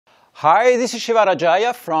Hi, this is Shiva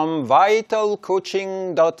Rajaya from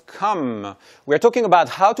vitalcoaching.com. We're talking about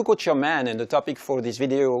how to coach your man, and the topic for this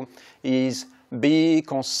video is be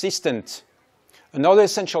consistent. Another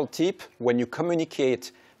essential tip when you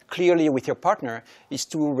communicate clearly with your partner is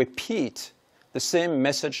to repeat the same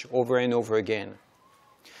message over and over again.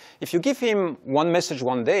 If you give him one message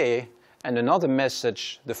one day and another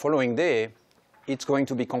message the following day, it's going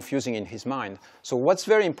to be confusing in his mind. So what's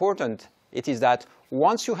very important is that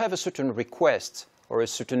once you have a certain request or a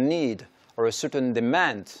certain need or a certain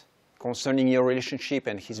demand concerning your relationship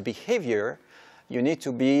and his behavior, you need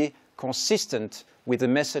to be consistent with the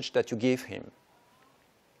message that you give him.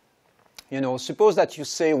 You know, suppose that you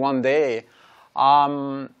say one day,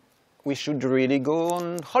 we should really go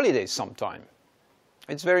on holiday sometime.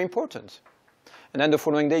 It's very important. And then the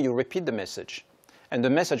following day you repeat the message. And the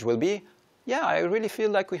message will be, yeah, I really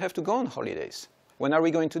feel like we have to go on holidays. When are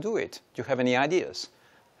we going to do it? Do you have any ideas?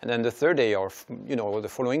 And then the third day or the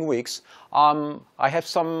following weeks, I have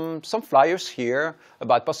some flyers here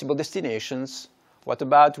about possible destinations. What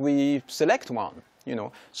about we select one?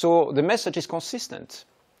 So the message is consistent.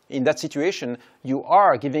 In that situation, you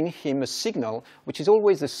are giving him a signal, which is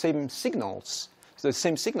always the same signals. So the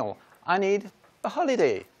same signal, I need a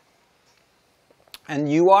holiday.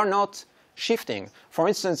 And you are not shifting. For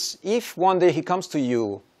instance, if one day he comes to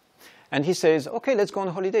you and he says, okay, let's go on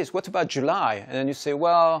holidays. What about July? And then you say,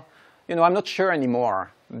 well, I'm not sure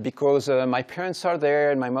anymore because my parents are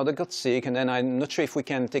there and my mother got sick and then I'm not sure if we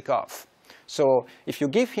can take off. So if you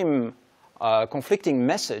give him a conflicting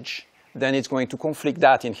message, then it's going to conflict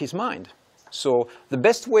that in his mind. So the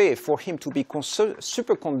best way for him to be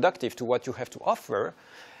super conductive to what you have to offer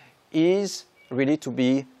is really to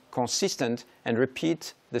be consistent and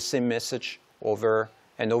repeat the same message over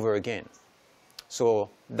and over again. So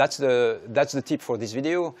that's the tip for this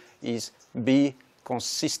video, is be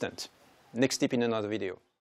consistent. Next tip in another video.